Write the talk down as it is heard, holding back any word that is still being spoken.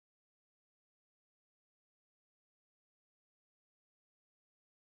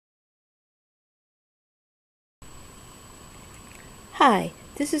Hi,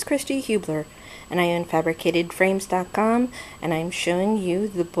 this is Christy Hubler, and I own fabricatedframes.com, and I'm showing you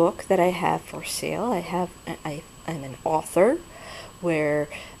the book that I have for sale. I'm an author where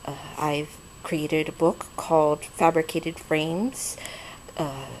I've created a book called Fabricated Frames,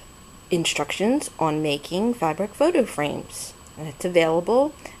 Instructions on Making Fabric Photo Frames. And it's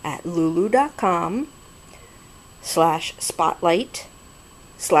available at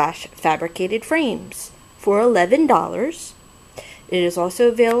lulu.com/spotlight/fabricatedframes for $11. It is also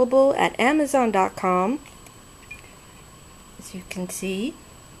available at amazon.com, as you can see.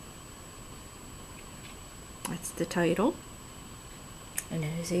 That's the title, and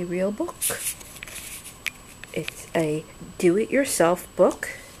it is a real book. It's a do-it-yourself book,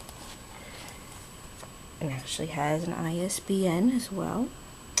 and actually has an ISBN as well.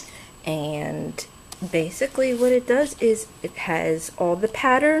 And basically what it does is it has all the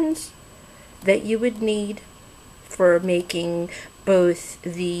patterns that you would need for making both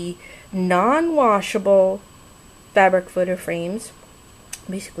the non-washable fabric photo frames,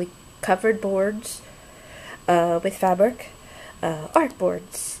 basically covered boards with fabric, art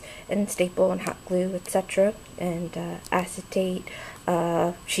boards and staple and hot glue, etc., and acetate,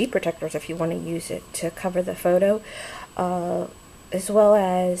 sheet protectors if you want to use it to cover the photo, as well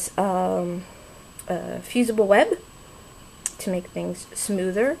as fusible web to make things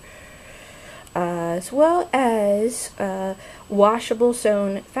smoother, as well as washable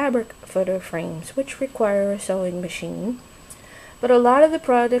sewn fabric photo frames, which require a sewing machine. But a lot of the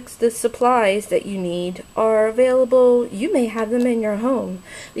products, the supplies that you need, are available. You may have them in your home,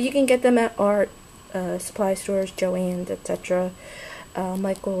 but you can get them at art supply stores, Joann's, etc.,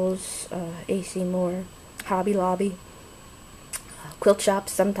 Michael's, AC Moore, Hobby Lobby, quilt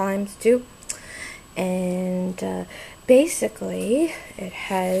shops sometimes too. And basically it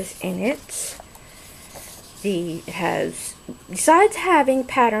has in it besides having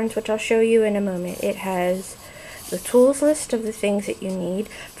patterns, which I'll show you in a moment, it has the tools list of the things that you need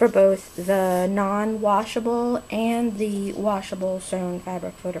for both the non-washable and the washable sewn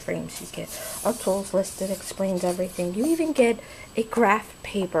fabric photo frames. You get a tools list that explains everything. You even get a graph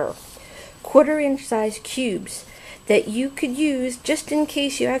paper, 1/4-inch size cubes that you could use just in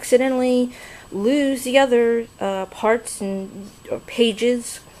case you accidentally lose the other parts and or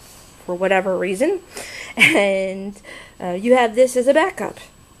pages for whatever reason, and you have this as a backup.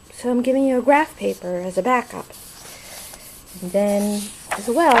 So I'm giving you a graph paper as a backup. And then as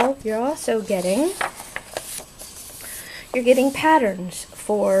well, you're also getting patterns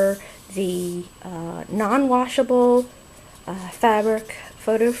for the non-washable fabric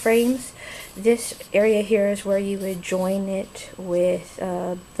photo frames. This area here is where you would join it with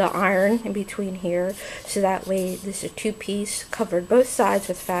the iron in between here, so that way this is a two-piece covered both sides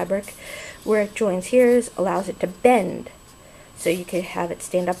with fabric. Where it joins here allows it to bend, so you could have it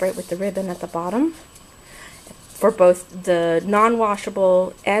stand upright with the ribbon at the bottom. For both the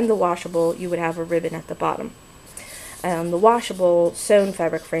non-washable and the washable, you would have a ribbon at the bottom. The washable sewn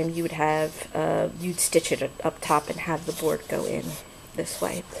fabric frame, you would have you'd stitch it up top and have the board go in this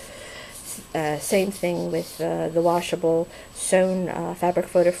way. Same thing with the washable sewn fabric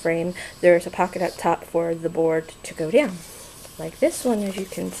photo frame. There's a pocket up top for the board to go down, like this one, as you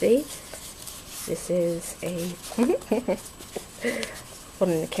can see. This is a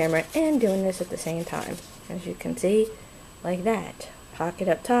holding the camera and doing this at the same time, as you can see, like that. Pocket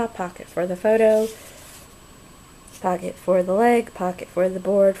up top, pocket for the photo, pocket for the leg, pocket for the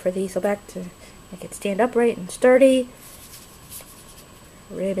board, for the easel back to make it stand upright and sturdy.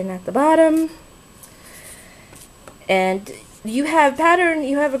 Ribbon at the bottom, and you have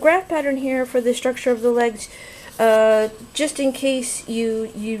a graph pattern here for the structure of the legs, just in case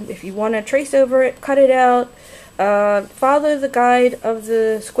if you want to trace over it, cut it out, follow the guide of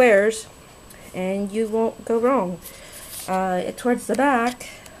the squares and you won't go wrong. Towards the back,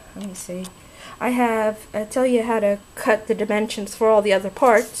 let me see, I tell you how to cut the dimensions for all the other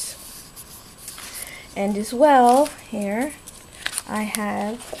parts, and as well here I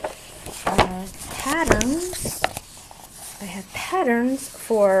have patterns. I have patterns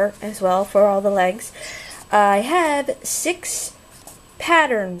for all the legs. I have 6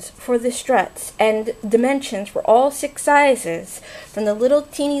 patterns for the struts and dimensions for all 6 sizes, from the little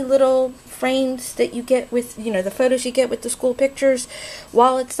teeny little frames that you get with, the photos you get with the school pictures,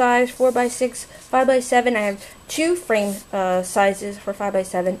 wallet size 4x6, 5x7. I have 2 frame sizes for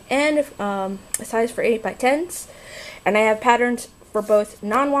 5x7 and a size for 8x10s. And I have patterns for both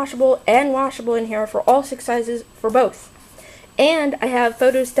non-washable and washable in here for all 6 sizes for both. And I have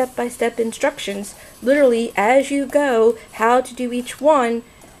photo step-by-step instructions, literally as you go, how to do each one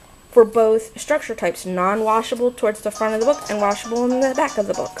for both structure types, non-washable towards the front of the book and washable in the back of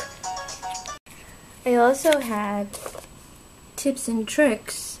the book. I also have tips and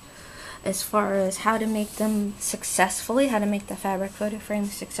tricks as far as how to make them successfully, how to make the fabric photo frame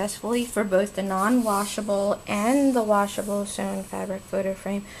successfully for both the non-washable and the washable sewn fabric photo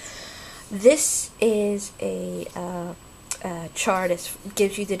frame. This is a chart. It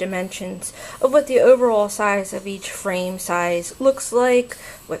gives you the dimensions of what the overall size of each frame size looks like,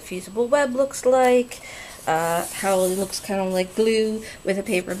 what fusible web looks like, how it looks kind of like glue with a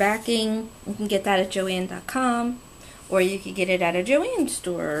paper backing. You can get that at Joann.com, or you could get it at a Joann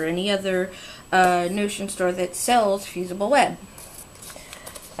store or any other Notion store that sells fusible web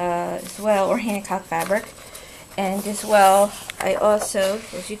as well, or Hancock fabric. And as well, I also,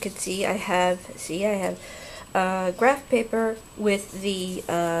 as you can see, I have graph paper with the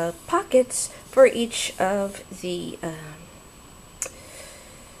pockets for each of the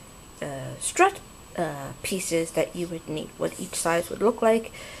strut pieces that you would need, what each size would look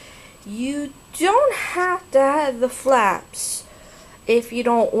like. You don't have to have the flaps if you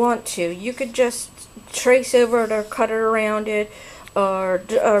don't want to. You could just trace over it or cut it around it, or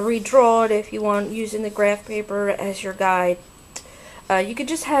redraw it if you want, using the graph paper as your guide. You could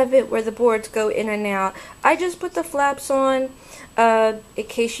just have it where the boards go in and out. I just put the flaps on in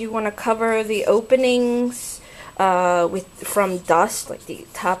case you want to cover the openings from dust, like the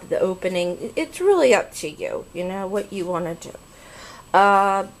top of the opening. It's really up to you, you know, what you want to do.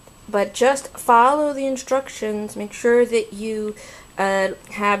 But just follow the instructions. Make sure that you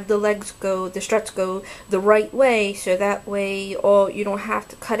have the struts go the right way, so that way you don't have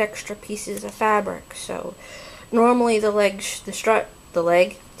to cut extra pieces of fabric. So normally the leg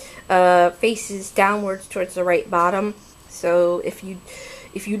faces downwards towards the right bottom. So if you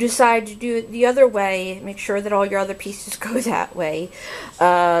decide to do it the other way, make sure that all your other pieces go that way.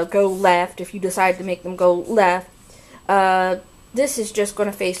 Go left if you decide to make them go left. This is just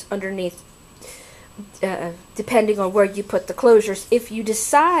going to face underneath, depending on where you put the closures, if you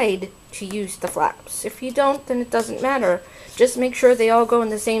decide to use the flaps. If you don't, then it doesn't matter. Just make sure they all go in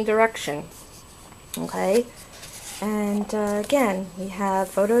the same direction. Okay? And again, we have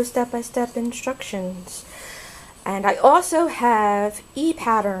photo step-by-step instructions. And I also have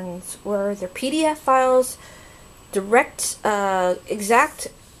e-patterns, where they're PDF files, direct, exact,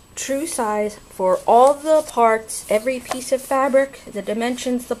 true size for all the parts, every piece of fabric, the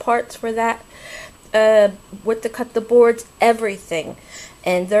dimensions, the parts for that, what to cut the boards, everything.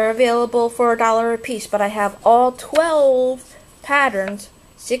 And they're available for $1 a piece, but I have all 12 patterns,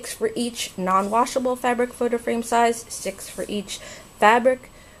 6 for each non-washable fabric photo frame size, 6 for each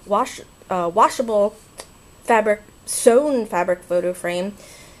fabric washable fabric sewn fabric photo frame,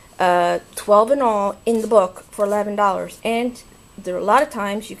 12 in all in the book for $11. And there are a lot of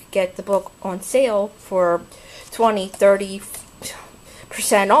times you could get the book on sale for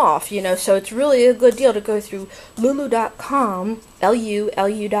 20-30% off, you know, so it's really a good deal to go through lulu.com,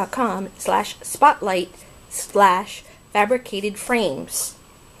 lulu.com/spotlight/fabricated frames,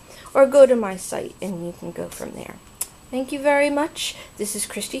 or go to my site and you can go from there. Thank you very much. This is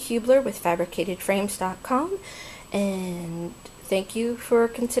Christy Hubler with fabricatedframes.com, and thank you for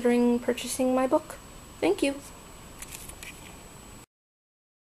considering purchasing my book. Thank you.